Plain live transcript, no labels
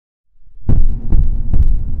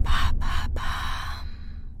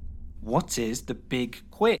What is the big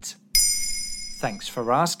quit? Thanks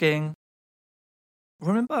for asking.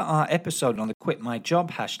 Remember our episode on the Quit My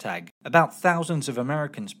Job hashtag about thousands of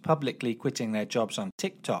Americans publicly quitting their jobs on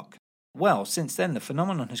TikTok? Well, since then the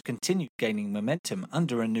phenomenon has continued gaining momentum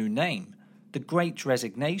under a new name, the Great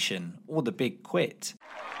Resignation or the Big Quit.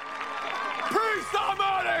 Peace, I'm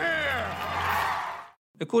out of here!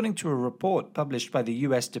 According to a report published by the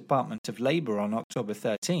US Department of Labor on October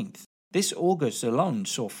 13th, this August alone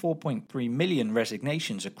saw 4.3 million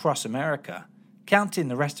resignations across America. Count in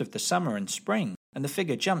the rest of the summer and spring, and the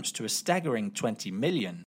figure jumps to a staggering 20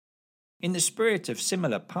 million. In the spirit of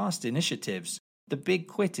similar past initiatives, the Big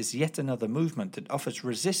Quit is yet another movement that offers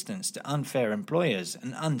resistance to unfair employers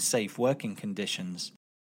and unsafe working conditions.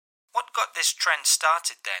 What got this trend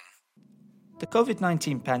started then? The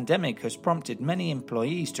COVID-19 pandemic has prompted many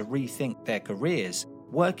employees to rethink their careers,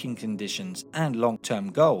 working conditions, and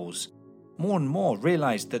long-term goals. More and more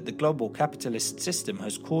realize that the global capitalist system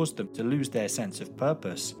has caused them to lose their sense of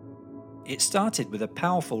purpose. It started with a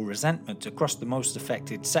powerful resentment across the most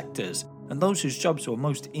affected sectors and those whose jobs were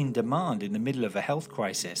most in demand in the middle of a health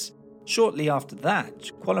crisis. Shortly after that,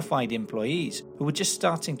 qualified employees who were just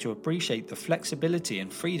starting to appreciate the flexibility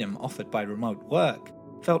and freedom offered by remote work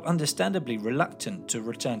felt understandably reluctant to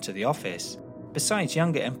return to the office. Besides,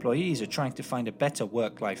 younger employees are trying to find a better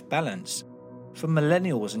work-life balance. For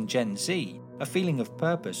millennials and Gen Z, a feeling of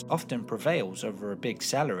purpose often prevails over a big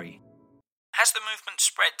salary. Has the movement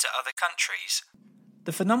spread to other countries?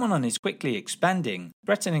 The phenomenon is quickly expanding,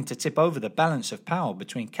 threatening to tip over the balance of power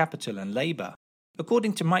between capital and labor.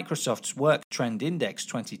 According to Microsoft's Work Trend Index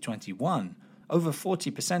 2021, over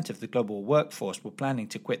 40% of the global workforce were planning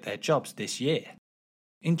to quit their jobs this year.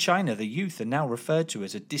 In China, the youth are now referred to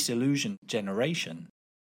as a disillusioned generation.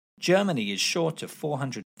 Germany is short of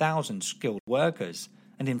 400,000 skilled workers,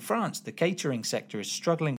 and in France, the catering sector is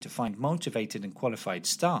struggling to find motivated and qualified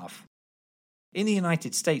staff. In the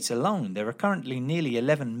United States alone, there are currently nearly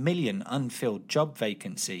 11 million unfilled job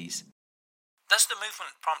vacancies. Does the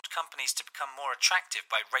movement prompt companies to become more attractive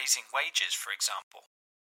by raising wages, for example?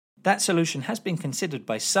 That solution has been considered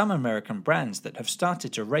by some American brands that have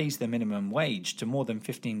started to raise the minimum wage to more than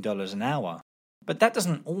 $15 an hour. But that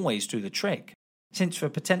doesn't always do the trick, since for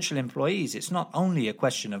potential employees it's not only a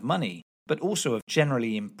question of money, but also of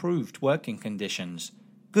generally improved working conditions.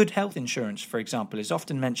 Good health insurance, for example, is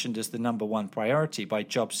often mentioned as the number one priority by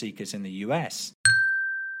job seekers in the US.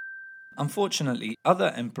 Unfortunately,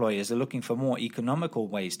 other employers are looking for more economical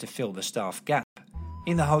ways to fill the staff gap.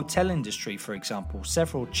 In the hotel industry, for example,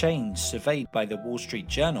 several chains surveyed by the Wall Street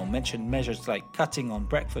Journal mentioned measures like cutting on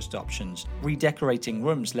breakfast options, redecorating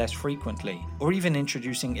rooms less frequently, or even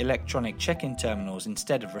introducing electronic check-in terminals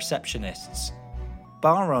instead of receptionists.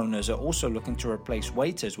 Bar owners are also looking to replace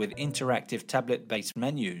waiters with interactive tablet-based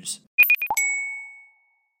menus.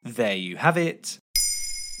 There you have it.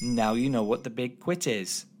 Now you know what the Big Quit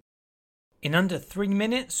is. In under 3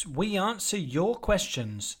 minutes, we answer your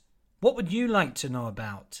questions. What would you like to know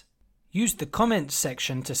about? Use the comments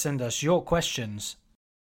section to send us your questions.